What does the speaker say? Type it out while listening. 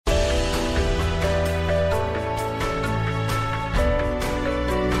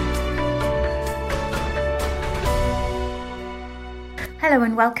Hello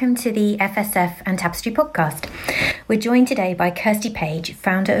and welcome to the FSF and Tapestry podcast. We're joined today by Kirsty Page,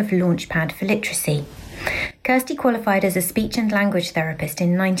 founder of Launchpad for Literacy. Kirsty qualified as a speech and language therapist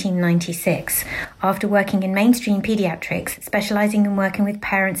in 1996 after working in mainstream paediatrics, specialising in working with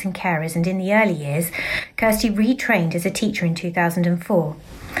parents and carers, and in the early years, Kirsty retrained as a teacher in 2004.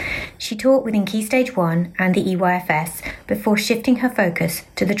 She taught within Key Stage 1 and the EYFS before shifting her focus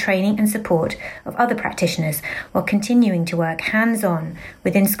to the training and support of other practitioners while continuing to work hands-on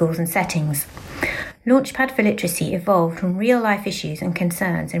within schools and settings. Launchpad for Literacy evolved from real-life issues and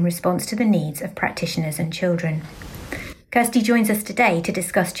concerns in response to the needs of practitioners and children. Kirsty joins us today to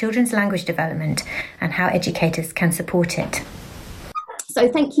discuss children's language development and how educators can support it.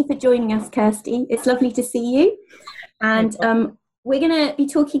 So thank you for joining us, Kirsty. It's lovely to see you. And we're going to be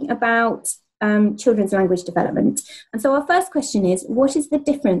talking about children's language development. And so our first question is, what is the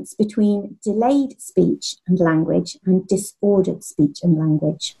difference between delayed speech and language and disordered speech and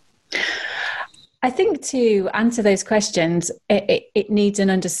language? I think to answer those questions, it needs an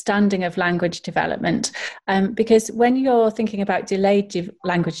understanding of language development, because when you're thinking about delayed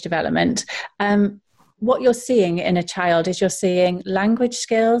language development, what you're seeing in a child is you're seeing language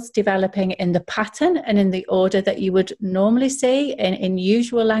skills developing in the pattern and in the order that you would normally see in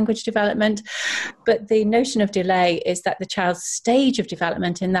usual language development. But the notion of delay is that the child's stage of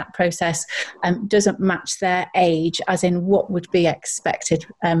development in that process doesn't match their age, as in what would be expected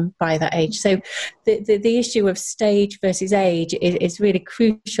by that age. So the issue of stage versus age is really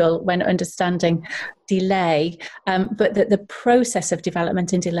crucial when understanding delay, but that the process of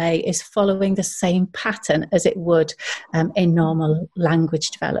development in delay is following the same pattern as it would in normal language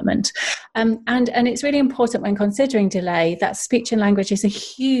development. And it's really important when considering delay that speech and language is a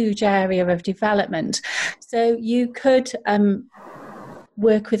huge area of development. So you could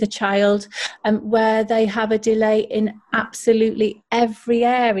work with a child where they have a delay in absolutely every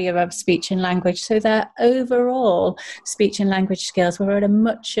area of speech and language. So their overall speech and language skills were at a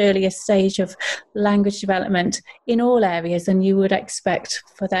much earlier stage of language development in all areas than you would expect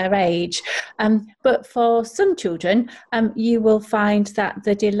for their age. But for some children, you will find that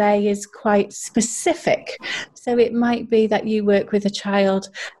the delay is quite specific. So it might be that you work with a child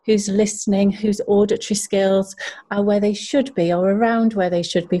who's listening, whose auditory skills are where they should be or around where they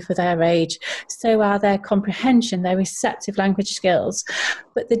should be for their age. So are their comprehension, their receptive language skills.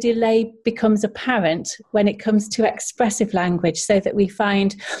 But the delay becomes apparent when it comes to expressive language, so that we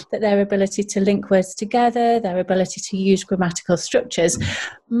find that their ability to link words together, their ability to use grammatical structures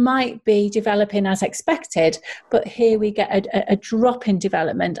might be developing as expected, but here we get a drop in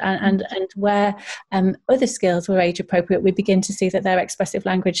development, and where other skills were age appropriate, we begin to see that their expressive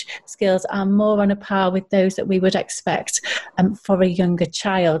language skills are more on a par with those that we would expect for a younger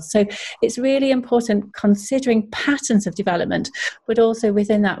child. So it's really important considering patterns of development, but also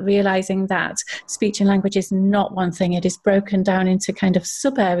within that realizing that speech and language is not one thing. It is broken down into kind of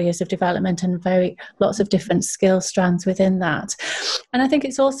sub areas of development and lots of different skill strands within that. And I think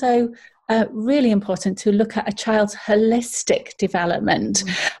it's also really important to look at a child's holistic development.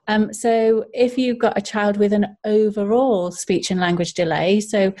 So if you've got a child with an overall speech and language delay,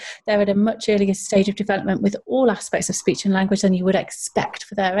 so they're at a much earlier stage of development with all aspects of speech and language than you would expect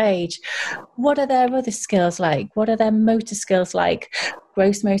for their age, what are their other skills like? What are their motor skills like?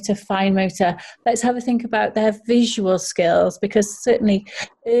 Gross motor, fine motor. Let's have a think about their visual skills, because certainly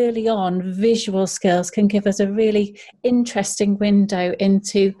early on, visual skills can give us a really interesting window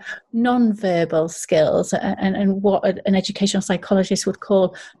into non-verbal skills and what an educational psychologist would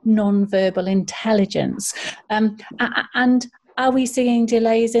call non-verbal intelligence. And are we seeing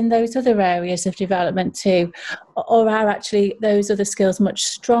delays in those other areas of development too? Or are actually those other skills much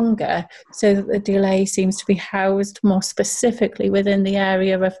stronger, so that the delay seems to be housed more specifically within the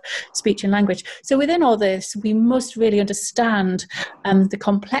area of speech and language? So within all this, we must really understand the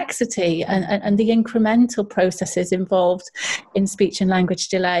complexity and the incremental processes involved in speech and language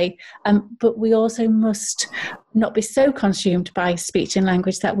delay. But we also must not be so consumed by speech and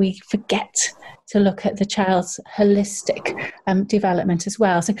language that we forget to look at the child's holistic development as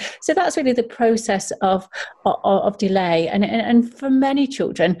well. So that's really the process of delay. And for many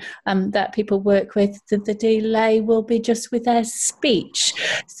children that people work with, the delay will be just with their speech.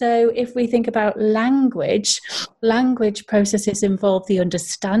 So if we think about language processes involve the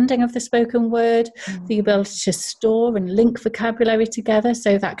understanding of the spoken word, the ability to store and link vocabulary together,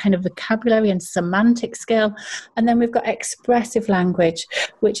 so that kind of vocabulary and semantic skill. And then we've got expressive language,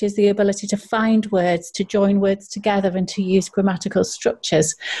 which is the ability to find find words, to join words together and to use grammatical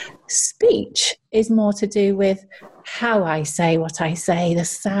structures. Speech is more to do with how I say what I say, the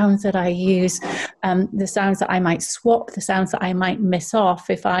sounds that I use, the sounds that I might swap, the sounds that I might miss off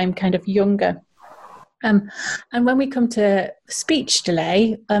if I'm kind of younger. And when we come to speech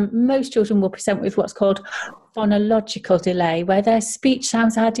delay, most children will present with what's called phonological delay, where their speech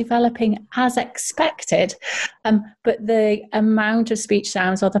sounds are developing as expected, but the amount of speech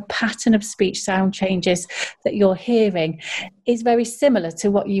sounds or the pattern of speech sound changes that you're hearing is very similar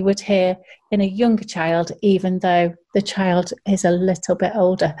to what you would hear in a younger child, even though the child is a little bit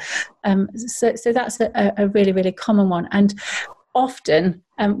older. So that's a really, really common one. And often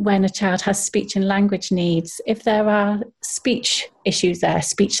when a child has speech and language needs, if there are speech issues there,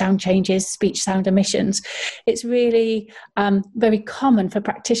 speech sound changes, speech sound omissions, it's really very common for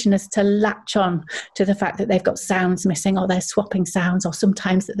practitioners to latch on to the fact that they've got sounds missing, or they're swapping sounds, or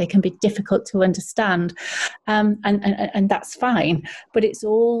sometimes that they can be difficult to understand. And that's fine. But it's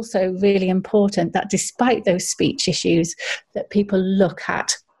also really important that despite those speech issues, that people look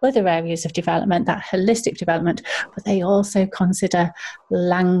at other areas of development, that holistic development, but they also consider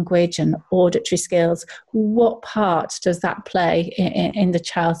language and auditory skills. What part does that play in the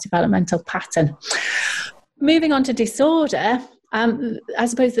child's developmental pattern? Moving on to disorder, I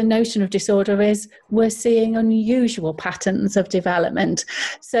suppose the notion of disorder is we're seeing unusual patterns of development.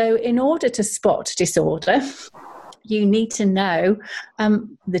 So in order to spot disorder, you need to know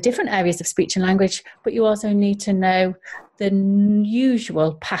the different areas of speech and language, but you also need to know the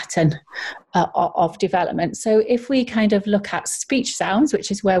usual pattern of development. So if we kind of look at speech sounds,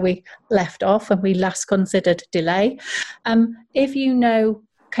 which is where we left off when we last considered delay, if you know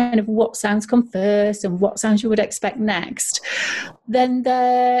kind of what sounds come first and what sounds you would expect next, then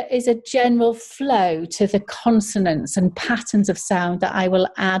there is a general flow to the consonants and patterns of sound that I will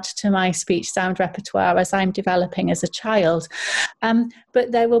add to my speech sound repertoire as I'm developing as a child.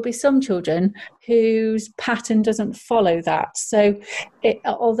 But there will be some children whose pattern doesn't follow that. So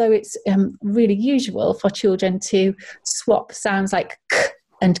although it's really usual for children to swap sounds like k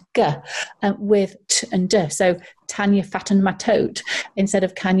and g with t and d. So, can you fatten my tote instead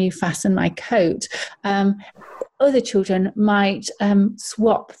of can you fasten my coat? Other children might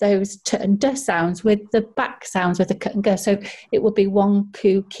swap those t and d sounds with the back sounds with the k and g. So it would be one,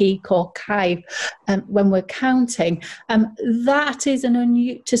 ku, ki, or kai when we're counting. That is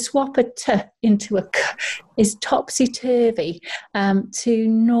to swap a t into a k is topsy-turvy to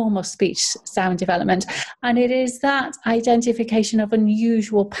normal speech sound development. And it is that identification of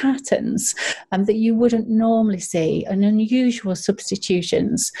unusual patterns that you wouldn't normally see, and unusual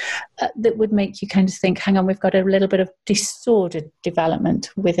substitutions that would make you kind of think, hang on, we've got a little bit of disordered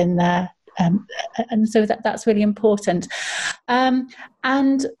development within there. And so that's really important.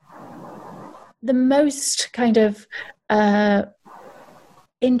 And the most kind of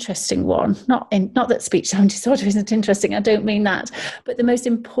interesting one, not that speech sound disorder isn't interesting, I don't mean that, but the most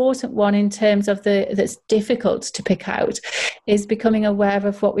important one in terms of that's difficult to pick out is becoming aware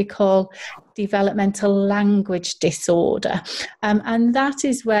of what we call developmental language disorder. And that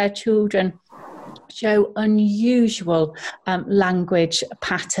is where children show unusual language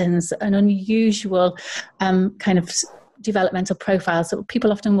patterns and unusual kind of developmental profiles. So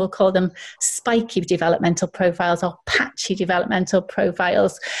people often will call them spiky developmental profiles or patchy developmental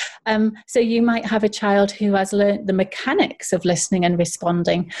profiles. So you might have a child who has learned the mechanics of listening and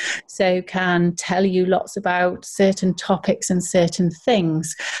responding, so can tell you lots about certain topics and certain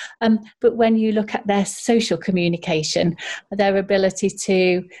things. But when you look at their social communication, their ability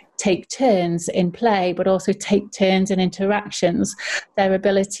to take turns in play, but also take turns in interactions, their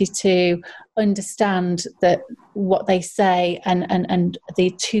ability to understand that what they say and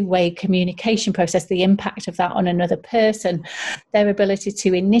the two-way communication process, the impact of that on another person, their ability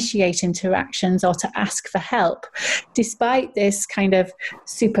to initiate interactions or to ask for help. Despite this kind of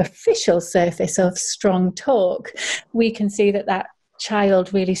superficial surface of strong talk, we can see that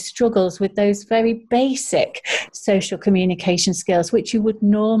child really struggles with those very basic social communication skills, which you would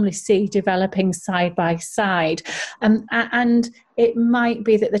normally see developing side by side. And it might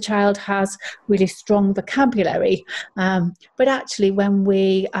be that the child has really strong vocabulary, but actually when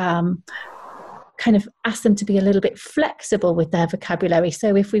we kind of ask them to be a little bit flexible with their vocabulary,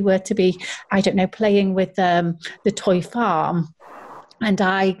 so if we were to be, I don't know, playing with the toy farm, and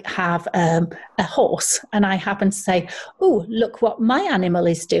I have a horse, and I happen to say, oh, look what my animal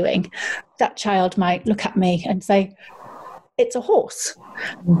is doing, that child might look at me and say, it's a horse.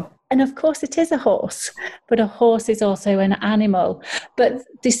 And of course it is a horse, but a horse is also an animal. But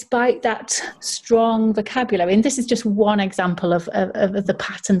despite that strong vocabulary, and this is just one example of the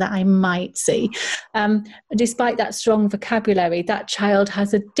pattern that I might see, despite that strong vocabulary, that child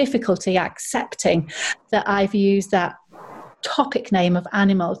has a difficulty accepting that I've used that topic name of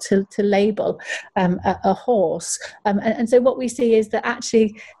animal to label a horse. And so what we see is that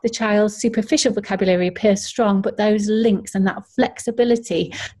actually the child's superficial vocabulary appears strong, but those links and that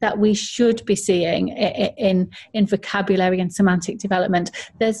flexibility that we should be seeing in vocabulary and semantic development,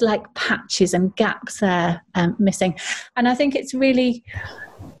 there's like patches and gaps there missing. And I think it's really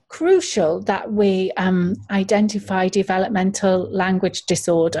crucial that we identify developmental language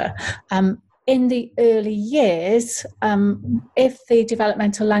disorder. In the early years, if the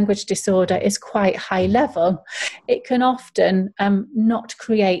developmental language disorder is quite high level, it can often not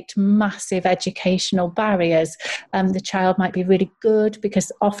create massive educational barriers. The child might be really good,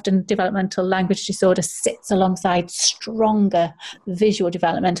 because often developmental language disorder sits alongside stronger visual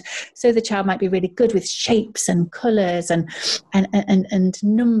development. So the child might be really good with shapes and colours and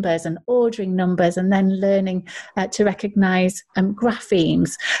numbers and ordering numbers, and then learning to recognise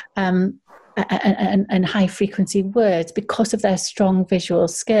graphemes. And high frequency words because of their strong visual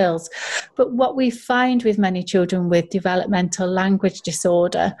skills. But what we find with many children with developmental language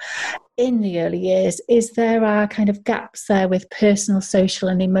disorder in the early years is there are kind of gaps there with personal, social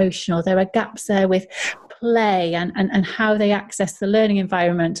and emotional. There are gaps there with play and how they access the learning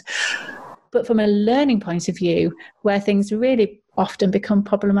environment. But from a learning point of view, where things really often become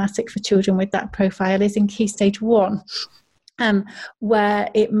problematic for children with that profile is in Key Stage 1.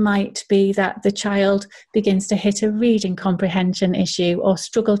 Where it might be that the child begins to hit a reading comprehension issue or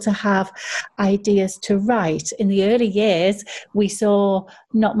struggle to have ideas to write. In the early years, we saw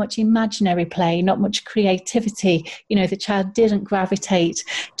not much imaginary play, not much creativity. You know, the child didn't gravitate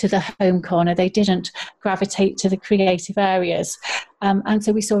to the home corner. They didn't gravitate to the creative areas. And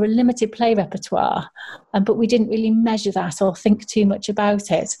so we saw a limited play repertoire, but we didn't really measure that or think too much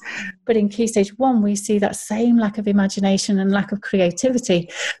about it. But in Key Stage 1, we see that same lack of imagination and lack of creativity,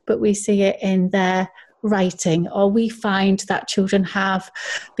 but we see it in their writing, or we find that children have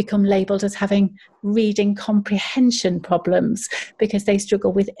become labelled as having reading comprehension problems because they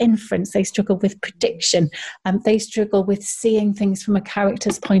struggle with inference, they struggle with prediction, they struggle with seeing things from a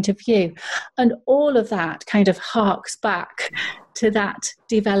character's point of view. And all of that kind of harks back to that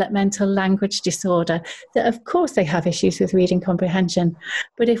developmental language disorder, that of course they have issues with reading comprehension,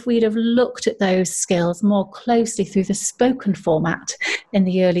 but if we'd have looked at those skills more closely through the spoken format in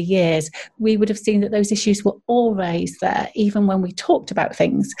the early years, we would have seen that those issues were always there. Even when we talked about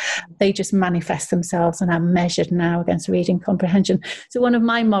things, they just manifest themselves and are measured now against reading comprehension. So one of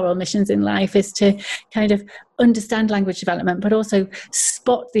my moral missions in life is to kind of understand language development, but also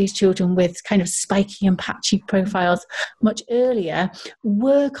spot these children with kind of spiky and patchy profiles much earlier,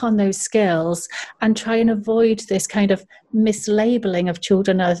 work on those skills and try and avoid this kind of mislabeling of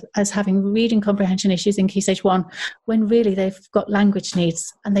children as having reading comprehension issues in Key Stage 1, when really they've got language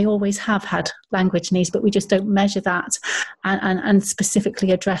needs, and they always have had language needs, but we just don't measure that and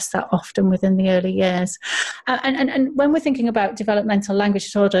specifically address that often within the early years. And when we're thinking about developmental language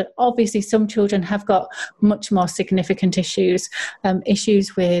disorder, obviously some children have got much more significant issues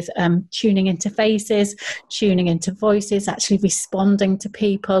with tuning into faces, tuning into voices, actually responding to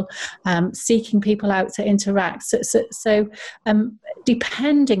people, seeking people out to interact. So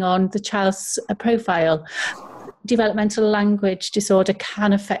depending on the child's profile, developmental language disorder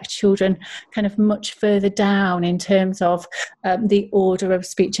can affect children kind of much further down in terms of the order of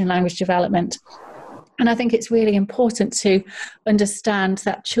speech and language development. And I think it's really important to understand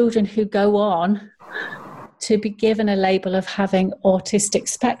that children who go on to be given a label of having autistic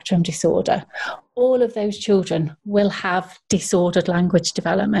spectrum disorder, all of those children will have disordered language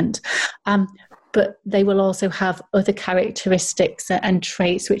development. But they will also have other characteristics and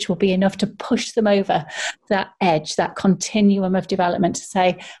traits which will be enough to push them over that edge, that continuum of development, to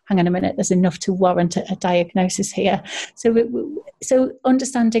say, hang on a minute, there's enough to warrant a diagnosis here. So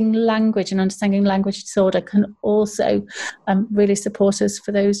understanding language and understanding language disorder can also really support us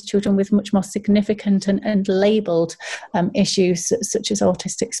for those children with much more significant and labelled issues such as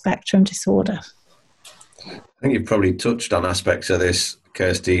autistic spectrum disorder. I think you've probably touched on aspects of this,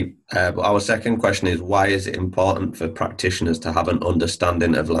 Kirsty, but our second question is, why is it important for practitioners to have an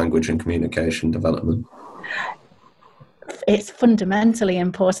understanding of language and communication development? it's fundamentally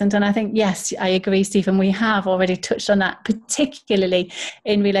important. And I think, yes, I agree, Stephen, we have already touched on that, particularly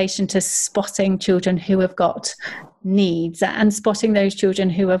in relation to spotting children who have got needs and spotting those children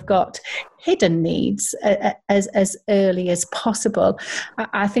who have got hidden needs as early as possible.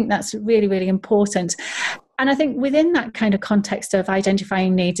 I think that's really, really important. And I think within that kind of context of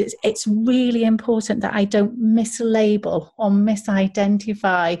identifying needs, it's really important that I don't mislabel or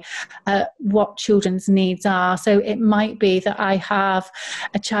misidentify what children's needs are. So it might be that I have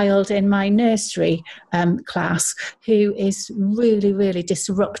a child in my nursery class who is really, really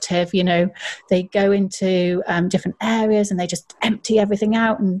disruptive. You know, they go into different areas and they just empty everything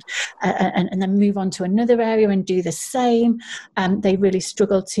out and then move on to another area and do the same. They really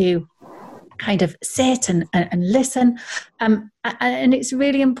struggle to kind of sit and listen. And it's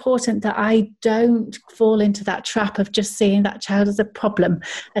really important that I don't fall into that trap of just seeing that child as a problem,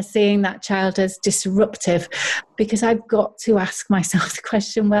 as seeing that child as disruptive, because I've got to ask myself the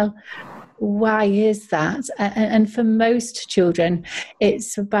question, well, why is that? And for most children,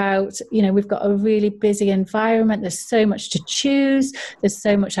 it's about, you know, we've got a really busy environment. There's so much to choose. There's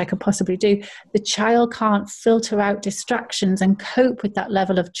so much I could possibly do. The child can't filter out distractions and cope with that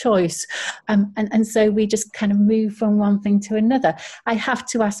level of choice. And so we just kind of move from one thing to another. I have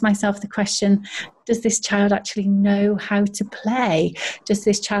to ask myself the question, does this child actually know how to play? Does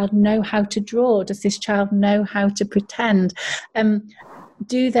this child know how to draw? Does this child know how to pretend?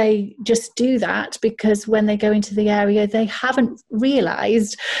 Do they just do that because when they go into the area, they haven't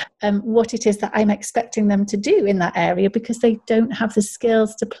realised what it is that I'm expecting them to do in that area because they don't have the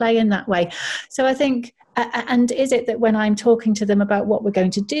skills to play in that way? So I think, and is it that when I'm talking to them about what we're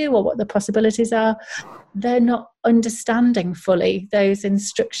going to do or what the possibilities are, they're not understanding fully those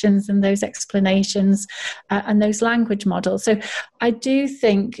instructions and those explanations and those language models? So I do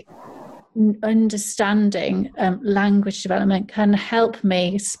think understanding language development can help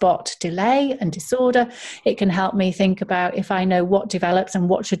me spot delay and disorder. It can help me think about if I know what develops and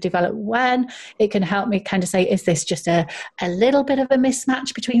what should develop when. It can help me kind of say, is this just a little bit of a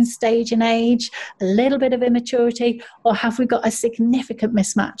mismatch between stage and age, a little bit of immaturity, or have we got a significant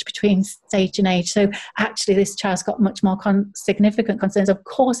mismatch between stage and age? So actually this child's got much more significant concerns. Of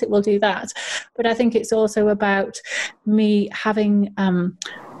course it will do that. But I think it's also about me having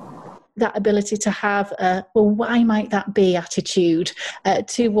that ability to have well, why might that be attitude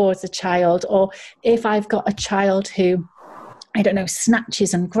towards a child? Or if I've got a child who, I don't know,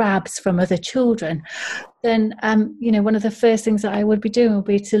 snatches and grabs from other children, then, you know, one of the first things that I would be doing would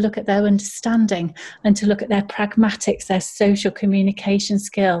be to look at their understanding and to look at their pragmatics, their social communication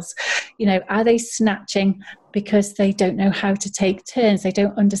skills. You know, are they snatching because they don't know how to take turns? They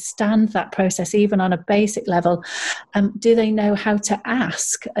don't understand that process, even on a basic level. Do they know how to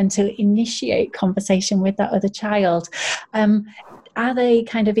ask and to initiate conversation with that other child? Are they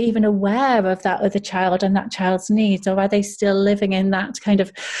kind of even aware of that other child and that child's needs, or are they still living in that kind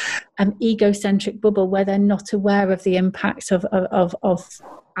of egocentric bubble where they're not aware of the impact of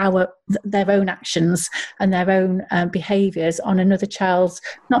their own actions and their own behaviours on another child's,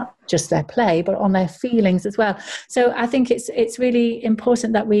 not just their play, but on their feelings as well? So I think it's really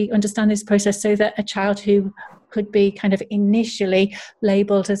important that we understand this process so that a child who could be kind of initially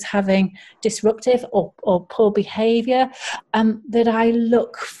labelled as having disruptive or poor behaviour, that I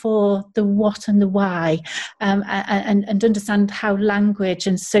look for the what and the why, and understand how language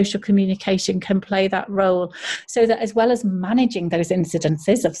and social communication can play that role, so that as well as managing those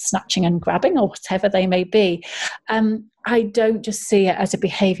incidences of snatching and grabbing or whatever they may be, I don't just see it as a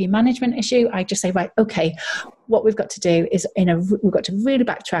behaviour management issue. I just say, right, okay, what we've got to do is we've got to really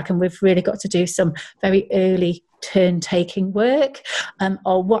backtrack, and we've really got to do some very early turn-taking work.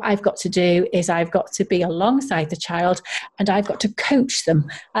 Or what I've got to do is I've got to be alongside the child and I've got to coach them.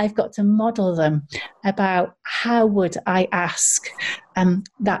 I've got to model them about how would I ask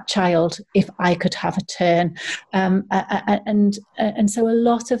that child if I could have a turn. And so a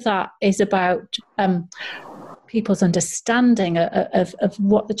lot of that is about people's understanding of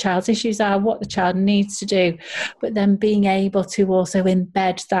what the child's issues are, what the child needs to do, but then being able to also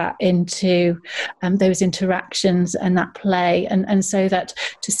embed that into those interactions and that play, and so that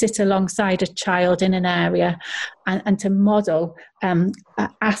to sit alongside a child in an area and to model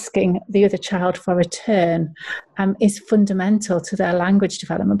asking the other child for a turn is fundamental to their language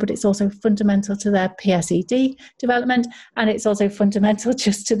development, but it's also fundamental to their PSED development, and it's also fundamental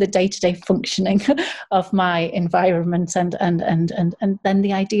just to the day-to-day functioning of my environment. And then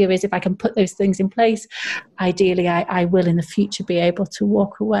the idea is, if I can put those things in place, ideally I will in the future be able to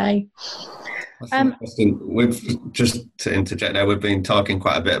walk away. That's interesting. We've just to interject there, we've been talking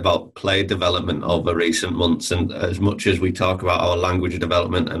quite a bit about play development over recent months, and as much as we talk about our language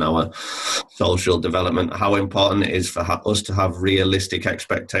development and our social development, how important it is for us to have realistic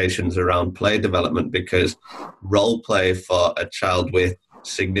expectations around play development, because role play for a child with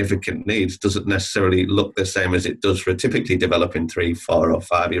significant needs doesn't necessarily look the same as it does for a typically developing 3, 4 or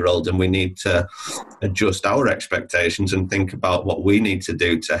 5-year-old, and we need to adjust our expectations and think about what we need to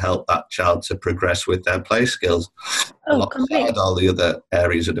do to help that child to progress with their play skills alongside all the other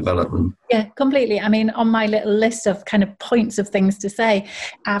areas of development. Yeah, completely. I mean, on my little list of kind of points of things to say,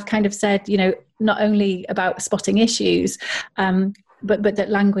 I've kind of said, not only about spotting issues, but that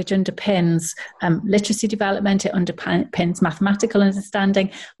language underpins literacy development, it underpins mathematical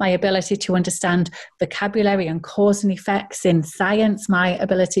understanding, my ability to understand vocabulary and cause and effects in science, my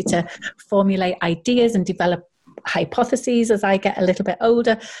ability to formulate ideas and develop hypotheses as I get a little bit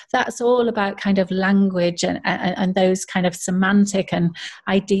older. That's all about kind of language and those kind of semantic and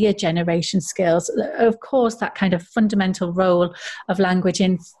idea generation skills. Of course, that kind of fundamental role of language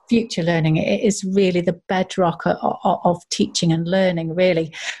in future learning, it is really the bedrock of teaching and learning,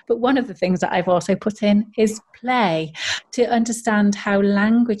 really. But one of the things that I've also put in is play, to understand how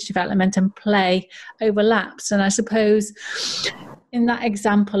language development and play overlaps. And I suppose in that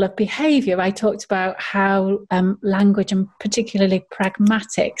example of behaviour, I talked about how language and particularly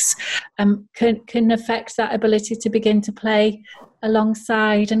pragmatics can affect that ability to begin to play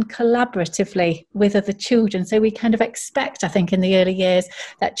alongside and collaboratively with other children. So we kind of expect, I think, in the early years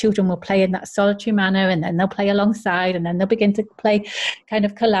that children will play in that solitary manner, and then they'll play alongside, and then they'll begin to play kind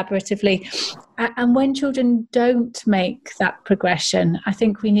of collaboratively. And when children don't make that progression, I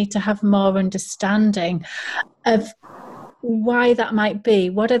think we need to have more understanding of why that might be.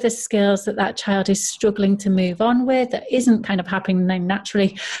 What are the skills that child is struggling to move on with that isn't kind of happening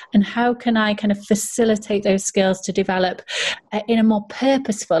naturally, and how can I kind of facilitate those skills to develop in a more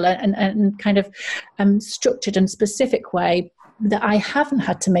purposeful and kind of structured and specific way that I haven't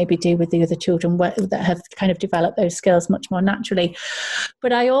had to maybe do with the other children that have kind of developed those skills much more naturally.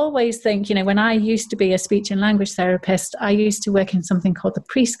 But I always think, when I used to be a speech and language therapist, I used to work in something called the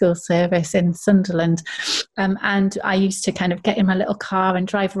preschool service in Sunderland. And I used to kind of get in my little car and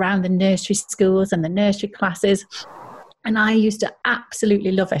drive around the nursery schools and the nursery classes. And I used to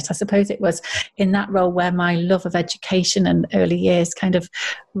absolutely love it. I suppose it was in that role where my love of education and early years kind of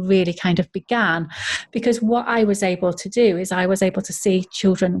really kind of began. Because what I was able to do is I was able to see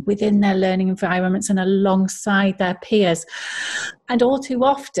children within their learning environments and alongside their peers. And all too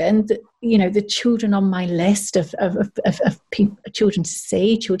often, the children on my list of children to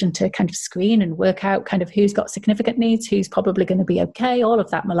see, children to kind of screen and work out kind of who's got significant needs, who's probably going to be okay, all of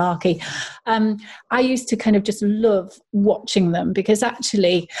that malarkey. I used to kind of just love watching them, because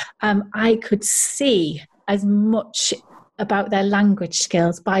actually I could see as much about their language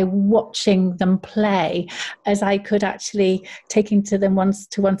skills by watching them play as I could actually taking to them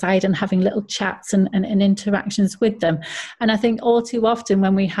to one side and having little chats and interactions with them. And I think all too often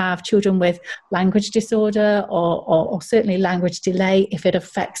when we have children with language disorder or certainly language delay, if it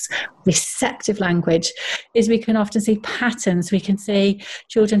affects receptive language, is we can often see patterns. We can see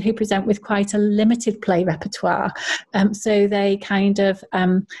children who present with quite a limited play repertoire. So they kind of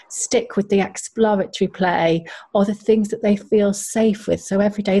stick with the exploratory play or the things that they feel safe with. So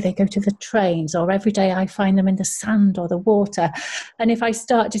every day they go to the trains, or every day I find them in the sand or the water. And if I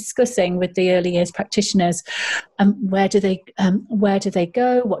start discussing with the early years practitioners, where do they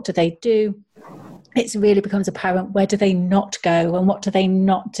go? What do they do? It really becomes apparent, where do they not go and what do they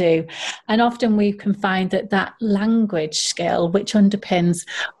not do? And often we can find that language skill, which underpins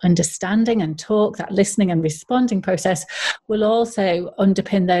understanding and talk, that listening and responding process, will also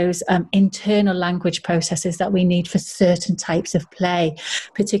underpin those internal language processes that we need for certain types of play,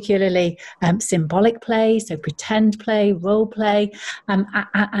 particularly symbolic play, so pretend play, role play,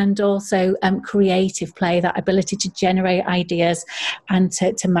 and also creative play, that ability to generate ideas and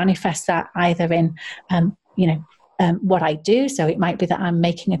to manifest that either in what I do. So it might be that I'm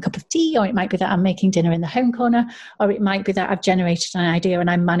making a cup of tea, or it might be that I'm making dinner in the home corner, or it might be that I've generated an idea and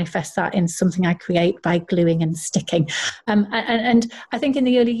I manifest that in something I create by gluing and sticking. And I think in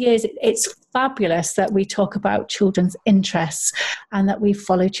the early years, it's fabulous that we talk about children's interests and that we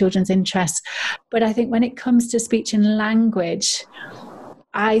follow children's interests. But I think when it comes to speech and language,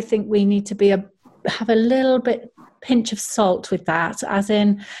 I think we need to have a little bit pinch of salt with that, as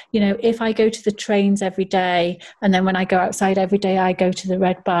in, if I go to the trains every day, and then when I go outside every day I go to the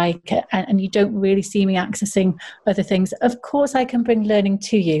red bike, and you don't really see me accessing other things, of course I can bring learning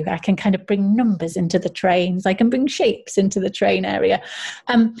to you. I can kind of bring numbers into the trains, I can bring shapes into the train area,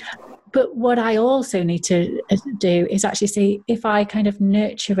 But what I also need to do is actually see if I kind of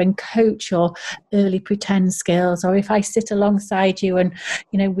nurture and coach your early pretend skills, or if I sit alongside you and,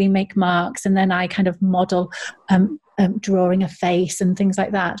 we make marks, and then I kind of model drawing a face and things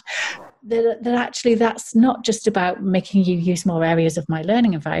like that. That actually that's not just about making you use more areas of my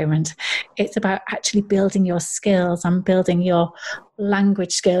learning environment. It's about actually building your skills and building your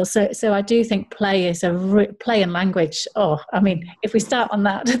language skills. So I do think play is play and language. If we start on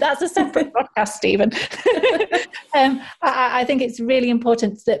that, that's a separate podcast, Stephen. I think it's really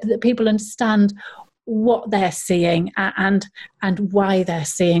important that people understand what they're seeing and why they're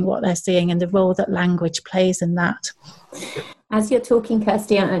seeing what they're seeing, and the role that language plays in that. As you're talking,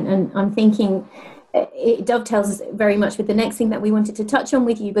 Kirsty, and I'm thinking it dovetails very much with the next thing that we wanted to touch on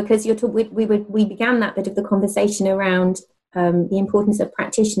with you, because we began that bit of the conversation around the importance of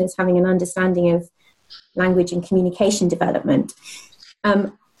practitioners having an understanding of language and communication development.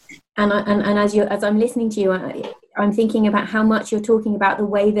 And as I'm listening to you, I'm thinking about how much you're talking about the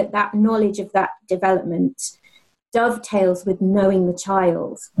way that knowledge of that development dovetails with knowing the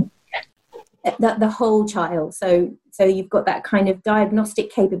child, the whole child. So you've got that kind of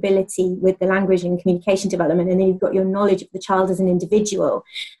diagnostic capability with the language and communication development, and then you've got your knowledge of the child as an individual,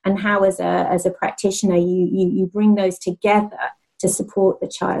 and how as a practitioner you bring those together to support the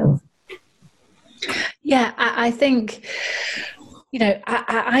child. Yeah, I think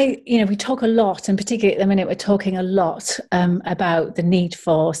we talk a lot, and particularly at the minute, we're talking a lot about the need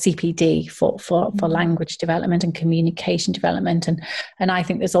for CPD for language development and communication development, and I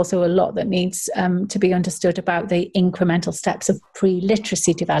think there's also a lot that needs to be understood about the incremental steps of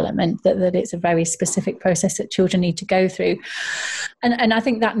pre-literacy development. That it's a very specific process that children need to go through, and I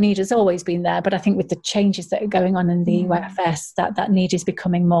think that need has always been there. But I think with the changes that are going on in the EYFS, that need is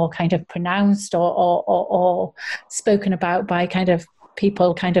becoming more kind of pronounced or spoken about by kind of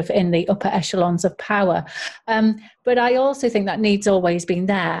people kind of in the upper echelons of power. But I also think that need's always been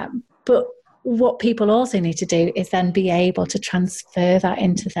there. But what people also need to do is then be able to transfer that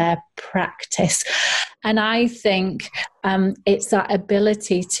into their practice. And I think it's that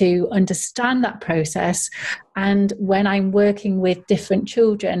ability to understand that process. And when I'm working with different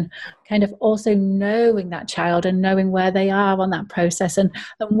children, kind of also knowing that child and knowing where they are on that process, and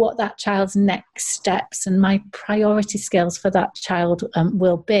what that child's next steps and my priority skills for that child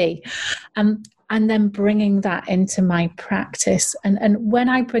will be. And then bringing that into my practice. And when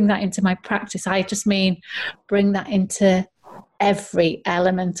I bring that into my practice, I just mean bring that into every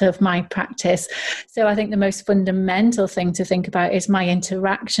element of my practice. So I think the most fundamental thing to think about is my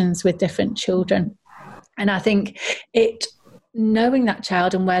interactions with different children. And I think knowing that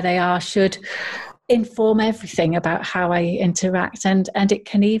child and where they are should inform everything about how I interact, and it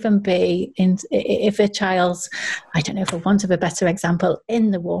can even be if a child's, I don't know, for want of a better example,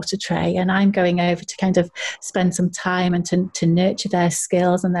 in the water tray, and I'm going over to kind of spend some time and to nurture their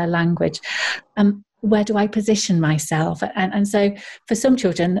skills and their language. Where do I position myself? And so for some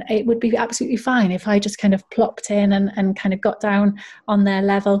children, it would be absolutely fine if I just kind of plopped in and kind of got down on their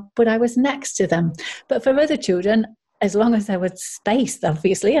level, but I was next to them. But for other children, as long as there was space,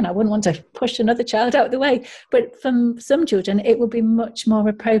 obviously, and I wouldn't want to push another child out of the way. But from some children, it would be much more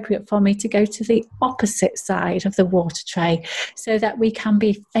appropriate for me to go to the opposite side of the water tray, so that we can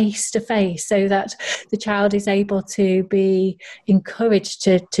be face to face, so that the child is able to be encouraged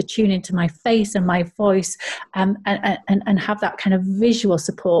to tune into my face and my voice, and have that kind of visual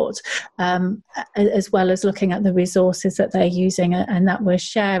support, as well as looking at the resources that they're using and that we're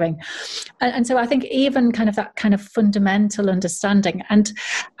sharing. And so I think even kind of that kind of fundamental understanding. And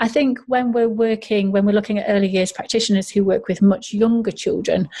I think when we're looking at early years practitioners who work with much younger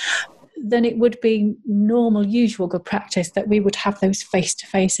children, then it would be normal, usual good practice that we would have those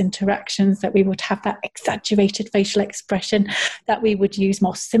face-to-face interactions, that we would have that exaggerated facial expression, that we would use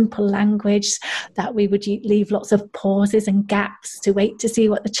more simple language, that we would leave lots of pauses and gaps to wait to see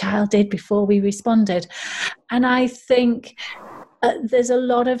what the child did before we responded. And I think there's a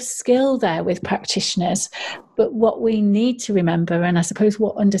lot of skill there with practitioners, but what we need to remember, and I suppose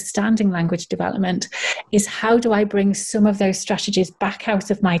what understanding language development is, how do I bring some of those strategies back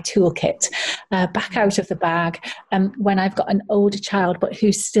out of my toolkit, back out of the bag, when I've got an older child but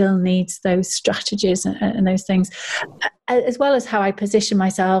who still needs those strategies and those things, as well as how I position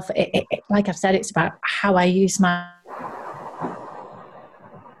myself. Like I've said, it's about how I use my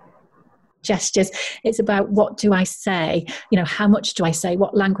gestures. It's about what do I say, how much do I say,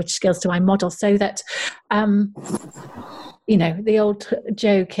 what language skills do I model, so that the old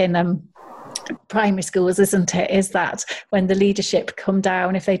joke in primary schools, isn't it, is that when the leadership come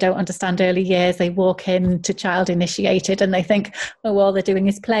down, if they don't understand early years, they walk in to child initiated and they think, oh, all they're doing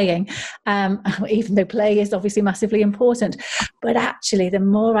is playing, even though play is obviously massively important. But actually, the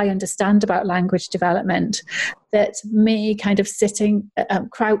more I understand about language development, that me kind of sitting,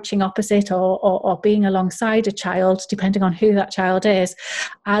 crouching opposite or being alongside a child, depending on who that child is,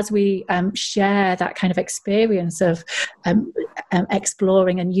 as we share that kind of experience of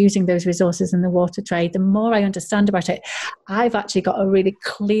exploring and using those resources in the water trade, the more I understand about it, I've actually got a really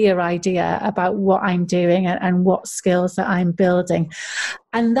clear idea about what I'm doing and what skills that I'm building.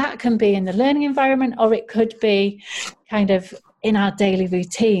 And that can be in the learning environment, or it could be kind of in our daily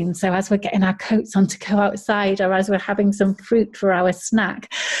routine. So as we're getting our coats on to go outside, or as we're having some fruit for our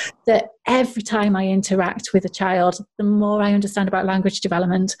snack, that every time I interact with a child, the more I understand about language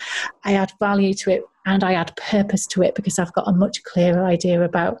development, I add value to it and I add purpose to it, because I've got a much clearer idea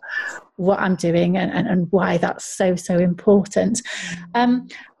about what I'm doing and why that's so important.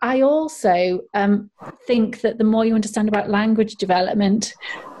 I also think that the more you understand about language development,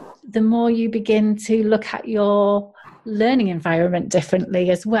 the more you begin to look at your learning environment differently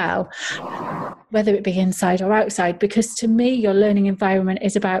as well, whether it be inside or outside, because to me your learning environment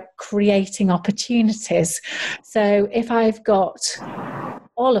is about creating opportunities. So if I've got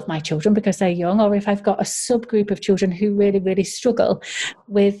all of my children because they're young, or if I've got a subgroup of children who really struggle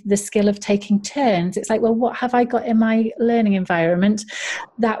with the skill of taking turns, it's like, well, what have I got in my learning environment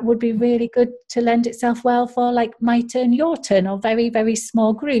that would be really good to lend itself well for like my turn, your turn, or very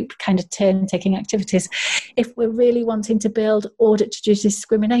small group kind of turn taking activities. If we're really wanting to build order to reduce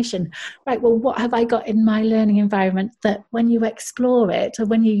discrimination, right, well, what have I got in my learning environment that when you explore it or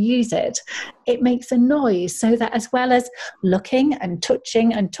when you use it, it makes a noise, so that as well as looking and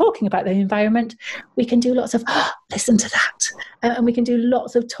touching and talking about the environment, we can do lots of listen to that, and we can do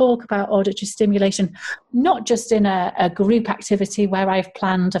lots of talk about auditory stimulation, not just in a group activity where I've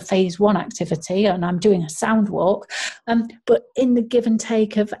planned a phase 1 activity and I'm doing a sound walk, but in the give and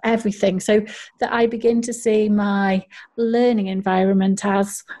take of everything, so that I begin to see my learning environment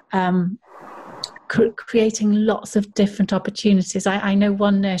as creating lots of different opportunities. I know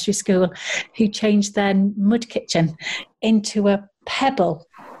one nursery school who changed their mud kitchen into a pebble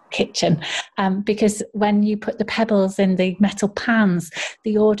kitchen, because when you put the pebbles in the metal pans,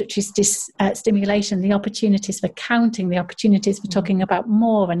 the auditory stimulation, the opportunities for counting, the opportunities for talking about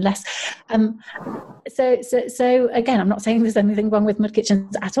more and less. So again, I'm not saying there's anything wrong with mud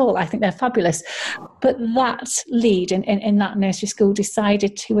kitchens at all. I think they're fabulous. But that lead in that nursery school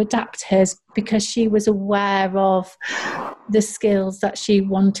decided to adapt hers because she was aware of the skills that she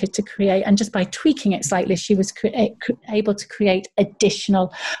wanted to create, and just by tweaking it slightly, she was able to create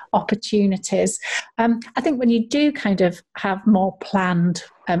additional opportunities. I think when you do kind of have more planned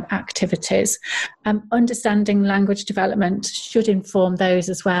activities, understanding language development should inform those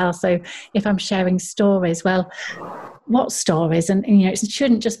as well. So if I'm sharing stories, well, what stories? And you know, it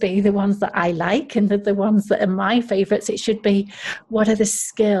shouldn't just be the ones that I like and the ones that are my favourites. It should be, what are the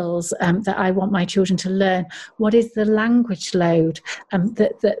skills that I want my children to learn? What is the language load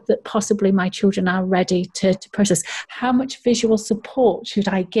that possibly my children are ready to process? How much visual support should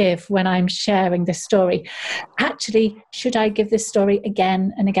I give when I'm sharing this story? Actually, should I give this story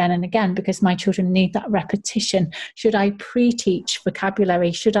again and again and again because my children need that repetition? Should I pre-teach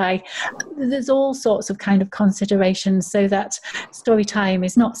vocabulary? There's all sorts of kind of considerations, so that story time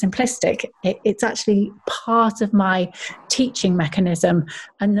is not simplistic. It's actually part of my teaching mechanism,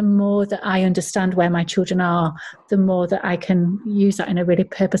 and the more that I understand where my children are, the more that I can use that in a really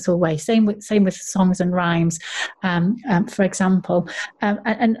purposeful way. Same with songs and rhymes, for example.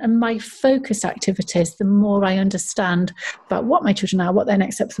 And my focused activities, the more I understand about what my children are, what their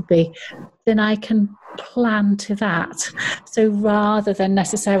next steps would be, then I can plan to that. So rather than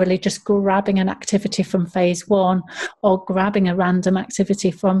necessarily just grabbing an activity from phase 1 or grabbing a random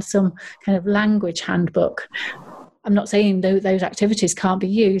activity from some kind of language handbook, I'm not saying those activities can't be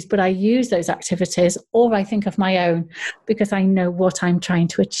used, but I use those activities, or I think of my own, because I know what I'm trying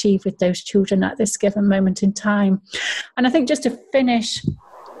to achieve with those children at this given moment in time. And I think just to finish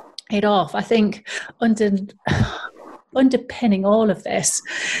it off, I think underpinning all of this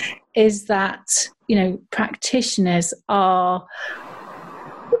is that, you know, practitioners are,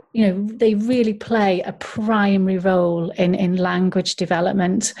 you know, they really play a primary role in language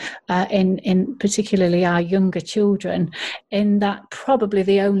development, in particularly our younger children, in that probably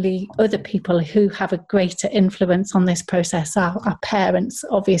the only other people who have a greater influence on this process are parents,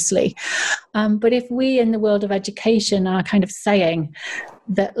 obviously. But if we in the world of education are kind of saying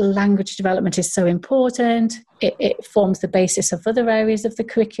that language development is so important, it forms the basis of other areas of the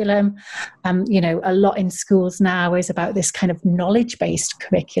curriculum. A lot in schools now is about this kind of knowledge-based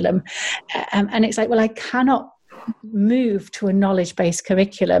curriculum. And it's like, well, I cannot move to a knowledge-based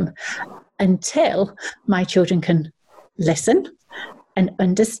curriculum until my children can listen and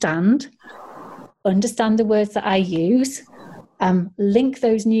understand the words that I use, link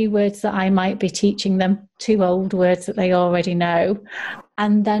those new words that I might be teaching them to old words that they already know,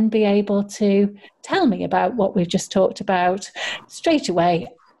 and then be able to tell me about what we've just talked about straight away,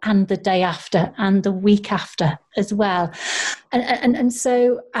 and the day after and the week after as well. And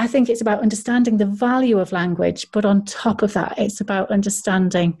so I think it's about understanding the value of language, but on top of that, it's about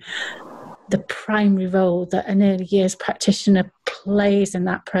understanding the primary role that an early years practitioner plays in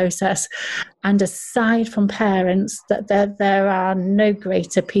that process. And aside from parents, that there are no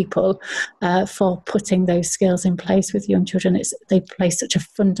greater people for putting those skills in place with young children. They play such a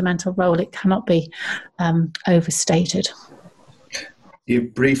fundamental role, it cannot be overstated. You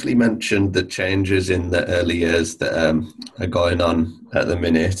briefly mentioned the changes in the early years that are going on at the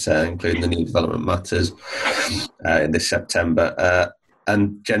minute, including the new development matters in this September.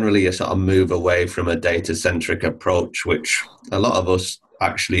 And generally a sort of move away from a data-centric approach, which a lot of us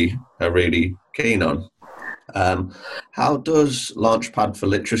actually are really keen on. How does Launchpad for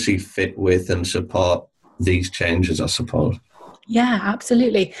Literacy fit with and support these changes, I suppose? Yeah,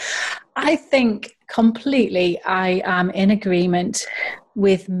 absolutely. I think completely I am in agreement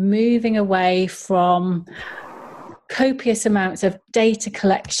with moving away from copious amounts of data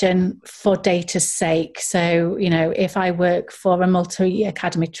collection for data's sake. So, if I work for a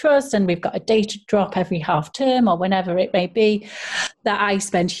multi-academy trust and we've got a data drop every half term or whenever it may be, that I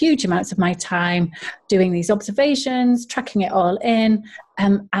spend huge amounts of my time doing these observations, tracking it all in,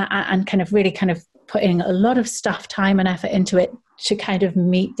 and kind of really kind of putting a lot of staff time and effort into it to kind of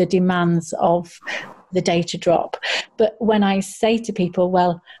meet the demands of the data drop. But when I say to people,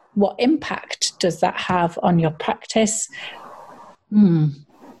 well, what impact does that have on your practice?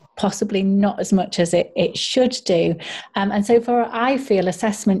 Possibly not as much as it should do. And so I feel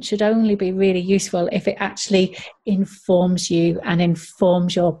assessment should only be really useful if it actually informs you and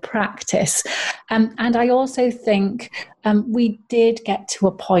informs your practice. And I also think we did get to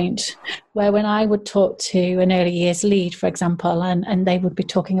a point where when I would talk to an early years lead, for example, and they would be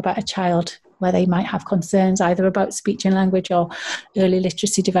talking about a child where they might have concerns either about speech and language or early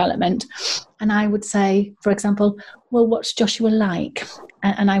literacy development. And I would say, for example, well, what's Joshua like?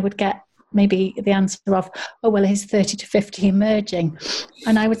 And I would get maybe the answer of, oh, well, he's 30 to 50 emerging.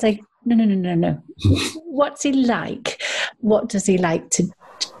 And I would say, no. What's he like? What does he like to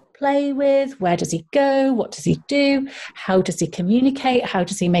play with? Where does he go? What does he do? How does he communicate? How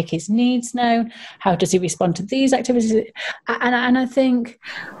does he make his needs known? How does he respond to these activities? And I think,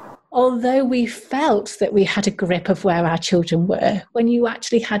 although we felt that we had a grip of where our children were, when you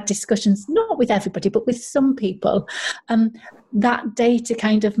actually had discussions, not with everybody, but with some people, that data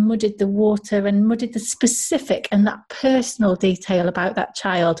kind of muddied the water and muddied the specific and that personal detail about that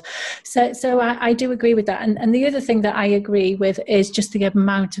child. So I do agree with that. And the other thing that I agree with is just the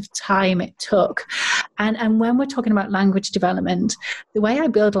amount of time it took. And when we're talking about language development, the way I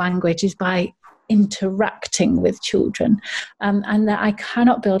build language is by interacting with children, and that I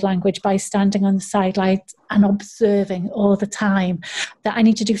cannot build language by standing on the sidelines and observing all the time. That I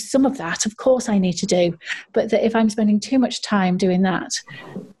need to do some of that, of course I need to do, but that if I'm spending too much time doing that,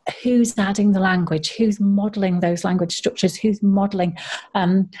 who's adding the language, who's modelling those language structures, who's modelling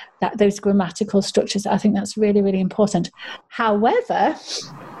those grammatical structures? I think that's really, really important. However,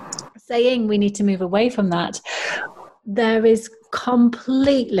 saying we need to move away from that, there is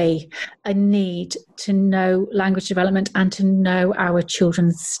completely a need to know language development and to know our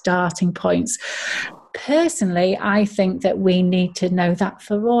children's starting points. Personally, I think that we need to know that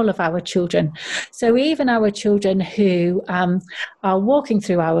for all of our children. So even our children who are walking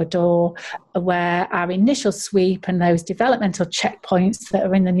through our door, where our initial sweep and those developmental checkpoints that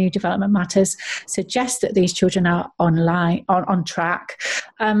are in the new development matters suggest that these children are on track,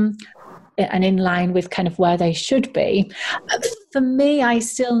 and in line with kind of where they should be. For me, I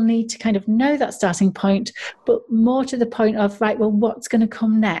still need to kind of know that starting point, but more to the point of, right, well, what's going to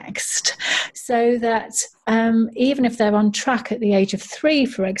come next? So that even if they're on track at the age of 3,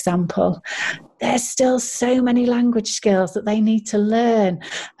 for example, there's still so many language skills that they need to learn.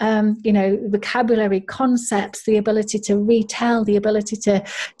 Vocabulary, concepts, the ability to retell, the ability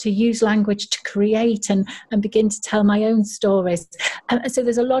to use language to create and begin to tell my own stories. So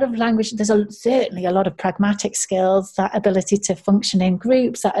there's a lot of language, certainly a lot of pragmatic skills, that ability to function in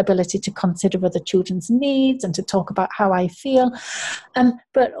groups, that ability to consider other children's needs and to talk about how I feel.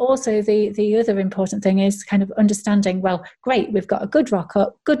 But also the other important thing is kind of understanding, well, great, we've got a good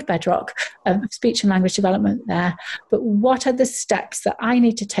bedrock of speech and language development there, but what are the steps that I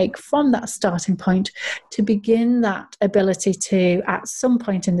need to take from that starting point to begin that ability to, at some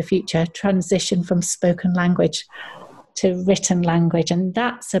point in the future, transition from spoken language to written language. And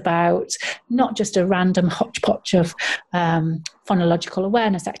that's about not just a random hodgepodge of phonological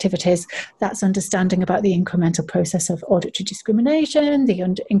awareness activities. That's understanding about the incremental process of auditory discrimination, the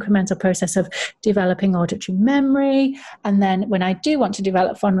incremental process of developing auditory memory, and then when I do want to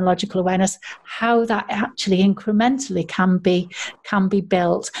develop phonological awareness, how that actually incrementally can be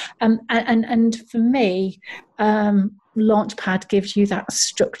built. And for me, Launchpad gives you that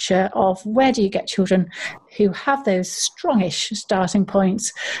structure of where do you get children who have those strongish starting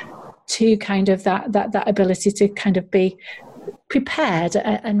points to kind of that ability to kind of be prepared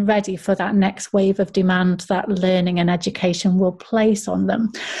and ready for that next wave of demand that learning and education will place on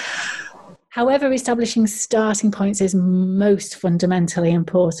them. However, establishing starting points is most fundamentally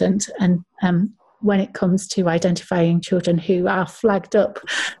important, and when it comes to identifying children who are flagged up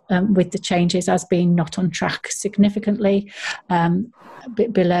with the changes as being not on track significantly, a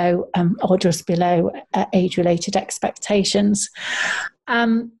bit below or just below age-related expectations.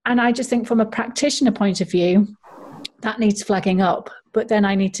 And I just think from a practitioner point of view, that needs flagging up. But then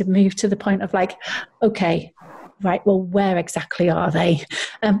I need to move to the point of like, okay, right, well, where exactly are they?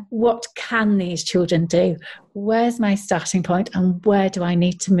 What can these children do? Where's my starting point, and where do I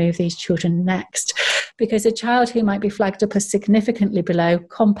need to move these children next? Because a child who might be flagged up as significantly below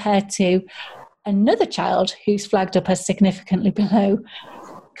compared to another child who's flagged up as significantly below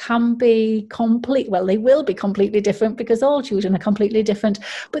can be they will be completely different, because all children are completely different,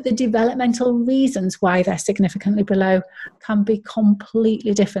 but the developmental reasons why they're significantly below can be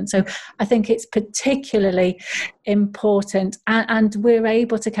completely different. So I think it's particularly important, and we're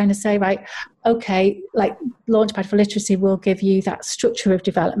able to kind of say, right, okay, like Launchpad for Literacy will give you that structure of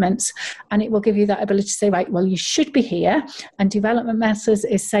developments, and it will give you that ability to say, right, well, you should be here, and Development Methods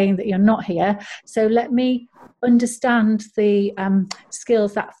is saying that you're not here, so let me understand the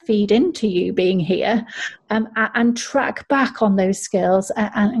skills that feed into you being here, and track back on those skills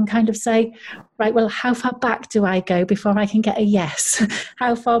and kind of say, right, well, how far back do I go before I can get a yes?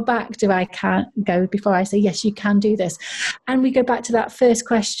 How far back do I go before I say, yes, you can do this? And we go back to that first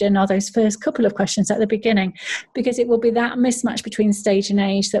question, or those first couple of questions at the beginning, because it will be that mismatch between stage and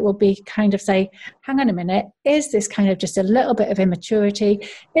age that will be kind of say, hang on a minute, is this kind of just a little bit of immaturity?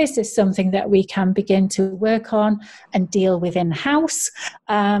 Is this something that we can begin to work on and deal with in-house?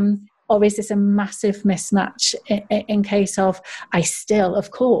 Or is this a massive mismatch in case of, I still,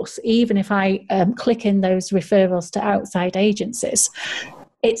 of course, even if I click in those referrals to outside agencies,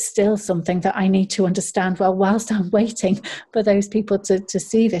 it's still something that I need to understand. Well, whilst I'm waiting for those people to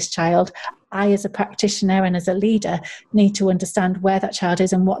see this child, I, as a practitioner and as a leader, need to understand where that child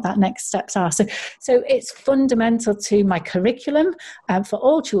is and what that next steps are. So it's fundamental to my curriculum for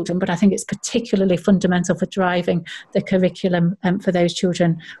all children, but I think it's particularly fundamental for driving the curriculum for those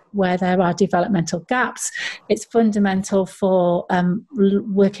children where there are developmental gaps. It's fundamental for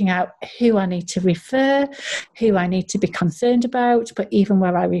working out who I need to refer, who I need to be concerned about, but even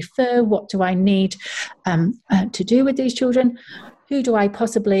where I refer, what do I need to do with these children? Who do I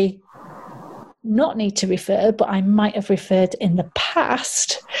possibly not need to refer, but I might have referred in the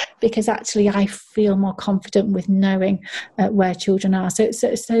past, because actually I feel more confident with knowing where children are. So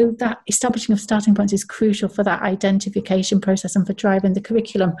that establishing of starting points is crucial for that identification process and for driving the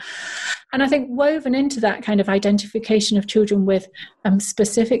curriculum. And I think woven into that kind of identification of children with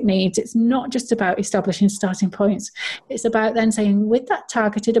specific needs, it's not just about establishing starting points. It's about then saying, with that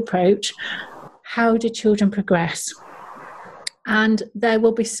targeted approach, how do children progress? And there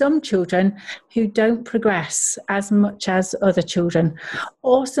will be some children who don't progress as much as other children,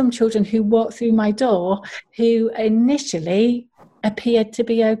 or some children who walk through my door who initially appeared to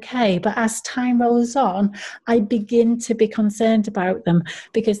be okay, but as time rolls on, I begin to be concerned about them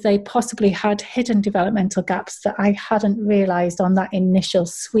because they possibly had hidden developmental gaps that I hadn't realised on that initial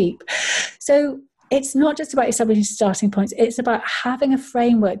sweep. So it's not just about establishing starting points, it's about having a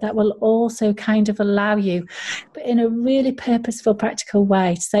framework that will also kind of allow you, but in a really purposeful, practical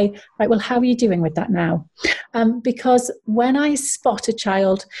way, to say, right, well, how are you doing with that now? Because when I spot a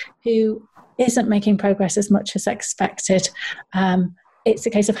child who isn't making progress as much as expected, it's a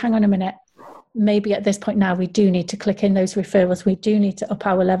case of, hang on a minute, maybe at this point now we do need to click in those referrals. We do need to up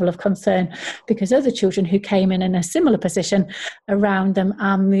our level of concern, because other children who came in a similar position around them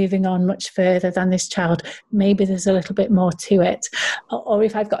are moving on much further than this child. Maybe there's a little bit more to it. Or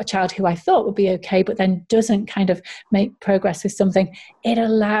if I've got a child who I thought would be okay, but then doesn't kind of make progress with something, it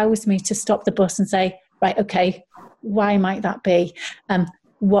allows me to stop the bus and say, right, okay, why might that be?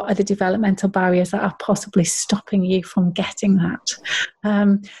 What are the developmental barriers that are possibly stopping you from getting that?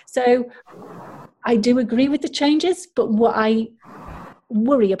 So I do agree with the changes, but what I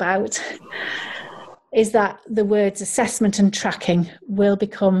worry about is that the words assessment and tracking will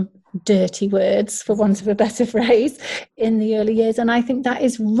become dirty words, for want of a better phrase, in the early years. And I think that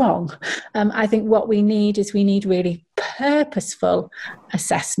is wrong. I think what we need really purposeful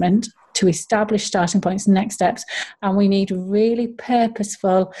assessment to establish starting points and next steps. And we need really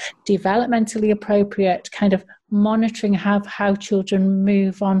purposeful, developmentally appropriate kind of monitoring of how children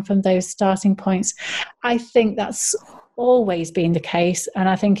move on from those starting points. I think that's always been the case, and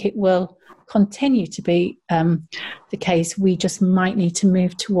I think it will continue to be the case. We just might need to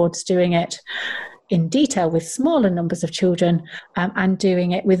move towards doing it in detail with smaller numbers of children, and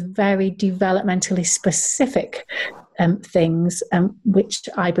doing it with very developmentally specific things, which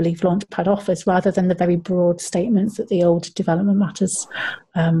I believe Launchpad offers, rather than the very broad statements that the old Development Matters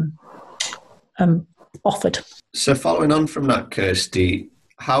offered. So following on from that, Kirsty,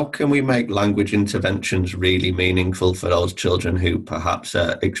 how can we make language interventions really meaningful for those children who perhaps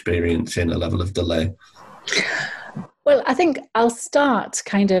are experiencing a level of delay? Well, I think I'll start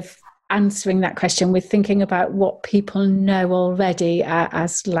kind of answering that question with thinking about what people know already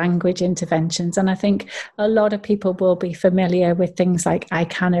as language interventions. And I think a lot of people will be familiar with things like I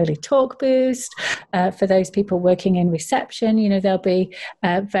Can Early Talk Boost. For those people working in reception, they'll be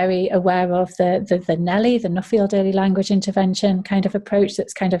very aware of the NELI, the Nuffield Early Language Intervention kind of approach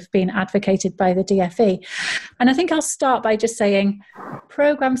that's kind of been advocated by the DFE. And I think I'll start by just saying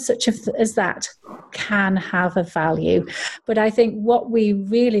programs such as that can have a value. But I think what we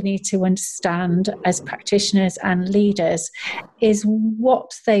really need to understand as practitioners and leaders is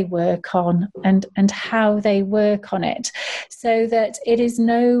what they work on and how they work on it, so that there's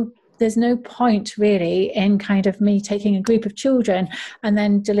no point really in kind of me taking a group of children and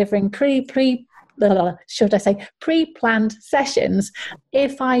then delivering pre-planned sessions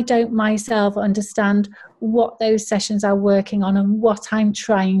if I don't myself understand what those sessions are working on and what I'm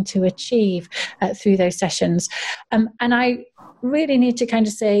trying to achieve through those sessions. And I really need to kind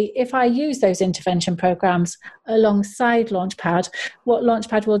of say, if I use those intervention programs alongside Launchpad, what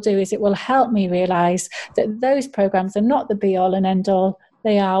Launchpad will do is it will help me realise that those programs are not the be-all and end-all.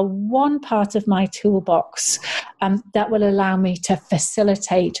 They are one part of my toolbox that will allow me to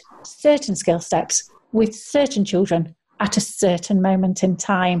facilitate certain skill steps with certain children at a certain moment in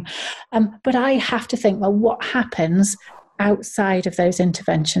time. But I have to think, well, what happens outside of those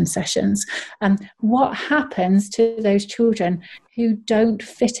intervention sessions? What happens to those children who don't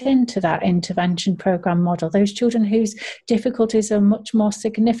fit into that intervention program model, those children whose difficulties are much more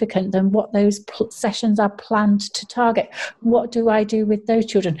significant than what those sessions are planned to target? What do I do with those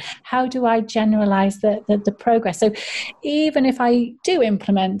children? How do I generalize the progress? So even if I do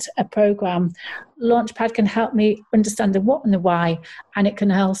implement a program, Launchpad can help me understand the what and the why, and it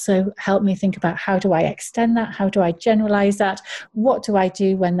can also help me think about how do I extend that, how do I generalize that, what do I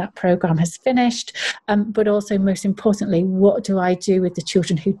do when that program has finished, but also most importantly, what do I do with the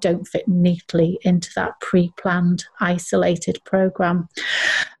children who don't fit neatly into that pre-planned, isolated program.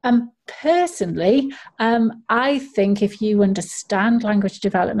 Personally, I think if you understand language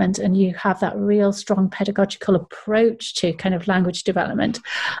development and you have that real strong pedagogical approach to kind of language development,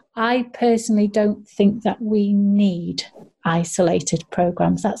 I personally don't think that we need isolated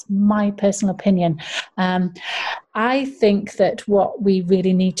programs. That's my personal opinion. I think that what we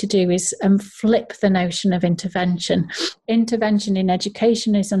really need to do is flip the notion of intervention. Intervention in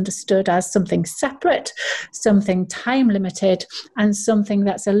education is understood as something separate, something time limited, and something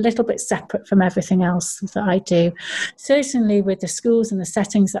that's a little bit separate from everything else that I do. Certainly with the schools and the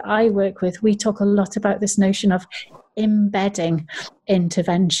settings that I work with, we talk a lot about this notion of embedding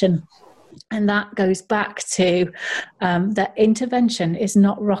intervention. And that goes back to that intervention is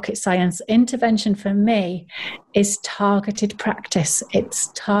not rocket science. Intervention for me is targeted practice. It's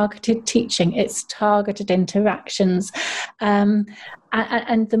targeted teaching. It's targeted interactions. And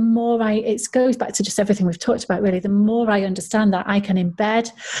the more it goes back to just everything we've talked about, really, the more I understand that, I can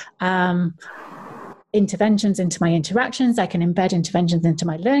embed interventions into my interactions. I can embed interventions into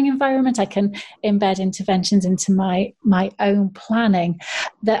my learning environment. I can embed interventions into my own planning.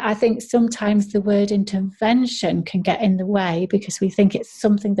 That I think sometimes the word intervention can get in the way because we think it's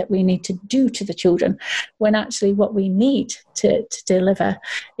something that we need to do to the children, when actually what we need to deliver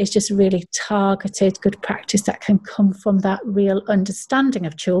is just really targeted good practice that can come from that real understanding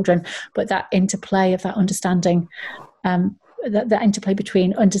of children, but that interplay of that understanding, that interplay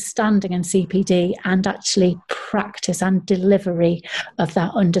between understanding and CPD, and actually practice and delivery of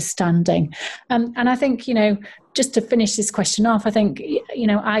that understanding. And I think, just to finish this question off, I think,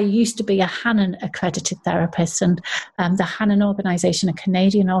 I used to be a Hannon accredited therapist, and the Hannon organisation, a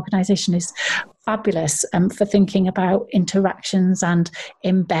Canadian organisation, is fabulous for thinking about interactions and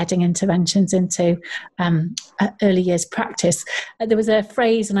embedding interventions into early years practice. There was a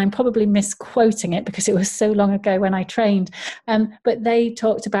phrase, and I'm probably misquoting it because it was so long ago when I trained, but they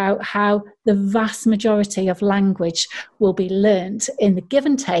talked about how the vast majority of language will be learnt in the give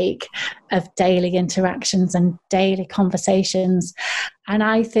and take of daily interactions and daily conversations. And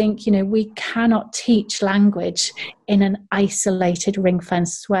I think, we cannot teach language in an isolated,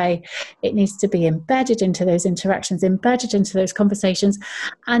 ring-fenced way. It needs to be embedded into those interactions, embedded into those conversations.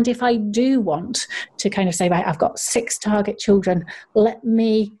 And if I do want to kind of say, right, I've got 6 target children, let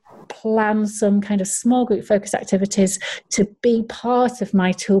me plan some kind of small group focus activities to be part of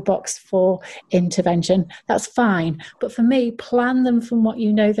my toolbox for intervention, that's fine. But for me, plan them from what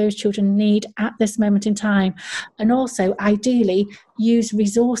those children need at this moment in time. And also, ideally, use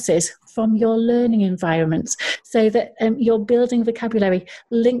resources from your learning environments so that you're building vocabulary.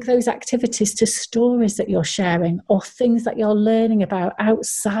 Link those activities to stories that you're sharing or things that you're learning about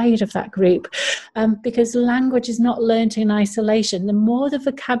outside of that group, because language is not learnt in isolation. The more the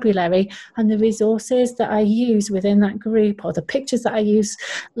vocabulary and the resources that I use within that group, or the pictures that I use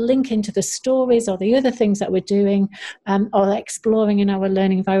link into the stories or the other things that we're doing or exploring in our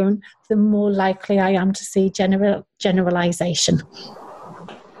learning environment, the more likely I am to see generalization.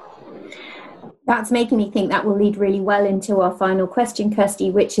 That's making me think that will lead really well into our final question,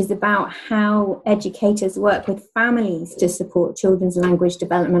 Kirsty, which is about how educators work with families to support children's language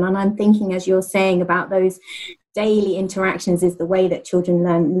development. And I'm thinking, as you're saying, about those daily interactions is the way that children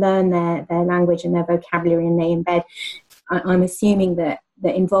learn their language and their vocabulary, and they embed. I'm assuming that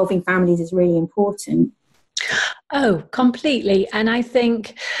involving families is really important. Oh, completely. And I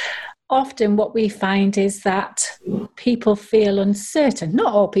think often what we find is that people feel uncertain.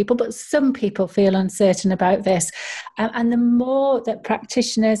 Not all people, but some people feel uncertain about this. And the more that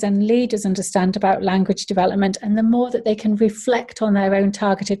practitioners and leaders understand about language development, and the more that they can reflect on their own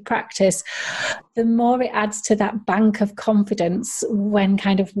targeted practice, the more it adds to that bank of confidence when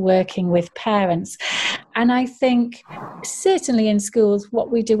kind of working with parents. And I think certainly in schools,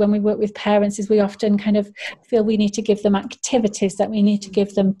 what we do when we work with parents is we often kind of feel we need to give them activities, that we need to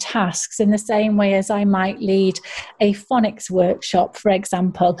give them tasks, in the same way as I might lead a phonics workshop, for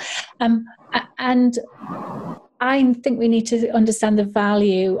example. And I think we need to understand the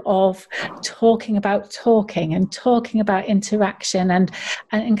value of talking about talking and talking about interaction and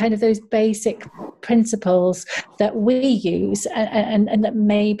kind of those basic principles that we use and that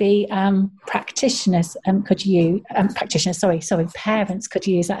maybe practitioners could use, parents could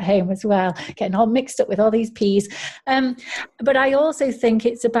use at home as well, getting all mixed up with all these P's. But I also think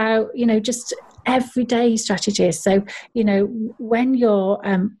it's about, just everyday strategies. So, when you're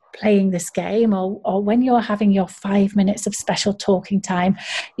playing this game or when you're having your 5 minutes of special talking time,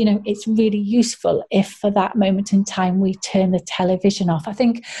 it's really useful if for that moment in time we turn the television off. I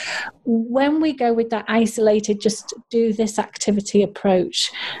think when we go with that isolated, just do this activity approach,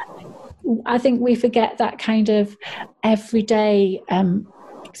 I think we forget that kind of everyday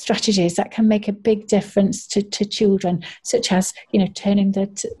strategies that can make a big difference to children, such as turning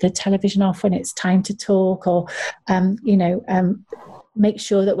the television off when it's time to talk, or make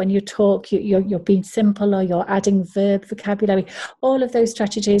sure that when you talk you're being simple, or you're adding verb vocabulary. All of those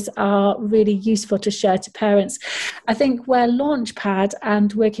strategies are really useful to share to parents. I think where Launchpad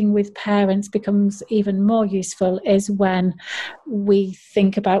and working with parents becomes even more useful is when we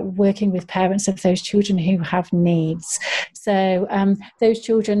think about working with parents of those children who have needs. So those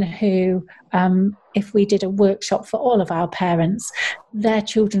children who, if we did a workshop for all of our parents, their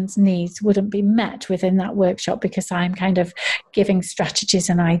children's needs wouldn't be met within that workshop, because I'm kind of giving strategies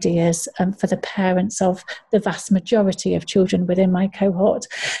and ideas for the parents of the vast majority of children within my cohort.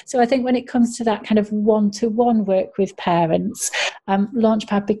 So I think when it comes to that kind of one-to-one work with parents,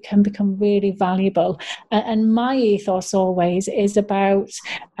 Launchpad can become really valuable. And my ethos always is about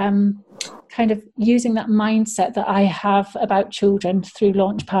kind of using that mindset that I have about children through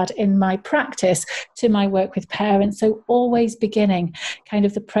Launchpad in my practice to my work with parents. So always beginning kind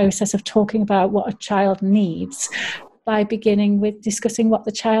of the process of talking about what a child needs by beginning with discussing what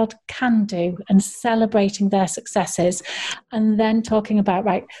the child can do and celebrating their successes, and then talking about,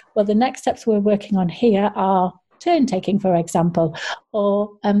 right, well, the next steps we're working on here are turn taking, for example, or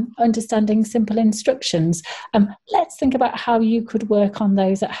understanding simple instructions. Let's think about how you could work on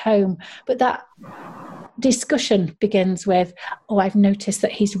those at home. But that discussion begins with, oh, I've noticed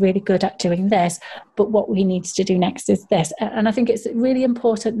that he's really good at doing this, but what we need to do next is this. And I think it's really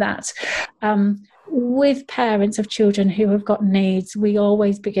important that with parents of children who have got needs, we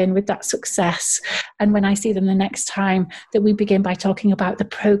always begin with that success. And when I see them the next time, that we begin by talking about the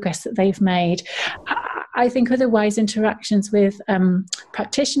progress that they've made. I think otherwise interactions with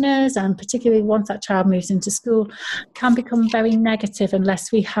practitioners, and particularly once that child moves into school, can become very negative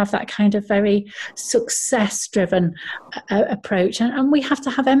unless we have that kind of very success-driven approach. And we have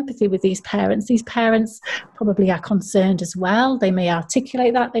to have empathy with these parents. These parents probably are concerned as well. They may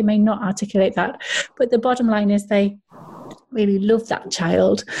articulate that, they may not articulate that. But the bottom line is they really love that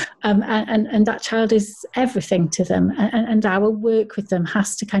child, and that child is everything to them, and our work with them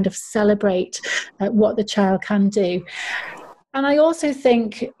has to kind of celebrate what the child can do. And I also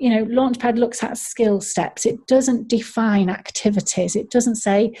think, Launchpad looks at skill steps. It doesn't define activities. It doesn't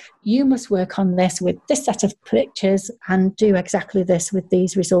say, you must work on this with this set of pictures and do exactly this with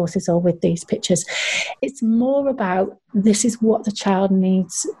these resources or with these pictures. It's more about, this is what the child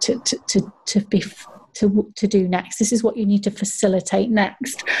needs to do next. This is what you need to facilitate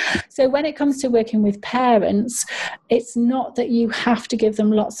next. So when it comes to working with parents, it's not that you have to give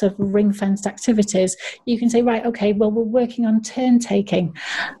them lots of ring-fenced activities. You can say, right, okay, well, we're working on turn taking.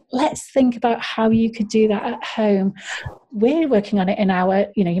 Let's think about how you could do that at home. We're working on it in our,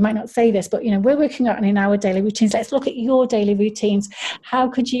 you might not say this, but, we're working on it in our daily routines. Let's look at your daily routines. How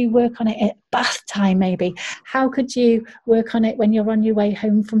could you work on it at bath time, maybe? How could you work on it when you're on your way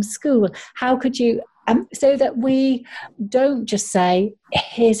home from school? How could you, so that we don't just say,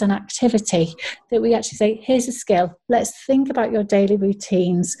 here's an activity, that we actually say, here's a skill. Let's think about your daily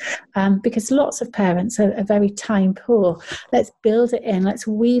routines, because lots of parents are very time poor. Let's build it in. Let's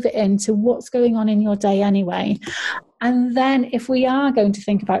weave it into what's going on in your day anyway. And then if we are going to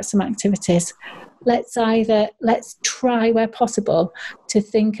think about some activities, let's try where possible to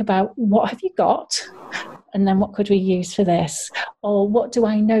think about, what have you got? And then what could we use for this? Or what do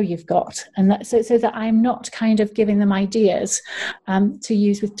I know you've got? And that, so that I'm not kind of giving them ideas to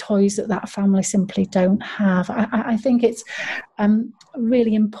use with toys that family simply don't have. I think it's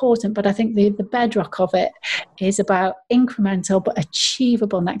really important, but I think the bedrock of it is about incremental but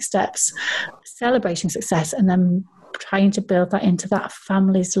achievable next steps, celebrating success, and then trying to build that into that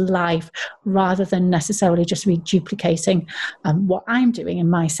family's life, rather than necessarily just reduplicating what I'm doing in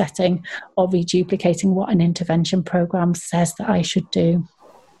my setting, or reduplicating what an intervention program says that I should do.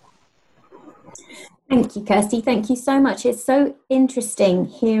 Thank you, Kirsty. Thank you so much. It's so interesting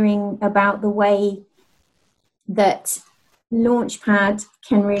hearing about the way that Launchpad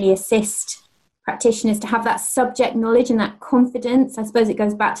can really assist practitioners to have that subject knowledge and that confidence. I suppose it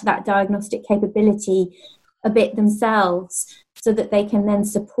goes back to that diagnostic capability a bit themselves, so that they can then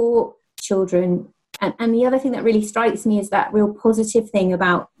support children. And the other thing that really strikes me is that real positive thing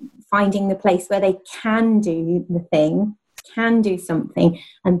about finding the place where they can do the thing, can do something,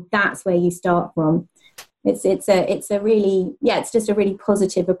 and that's where you start from. It's just a really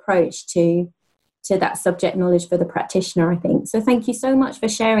positive approach to that subject knowledge for the practitioner, I think. So thank you so much for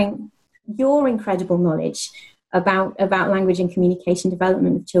sharing your incredible knowledge about language and communication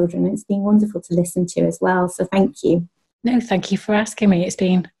development of children. It's been wonderful to listen to as well. So thank you. No, thank you for asking me. It's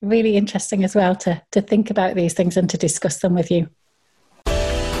been really interesting as well to think about these things and to discuss them with you.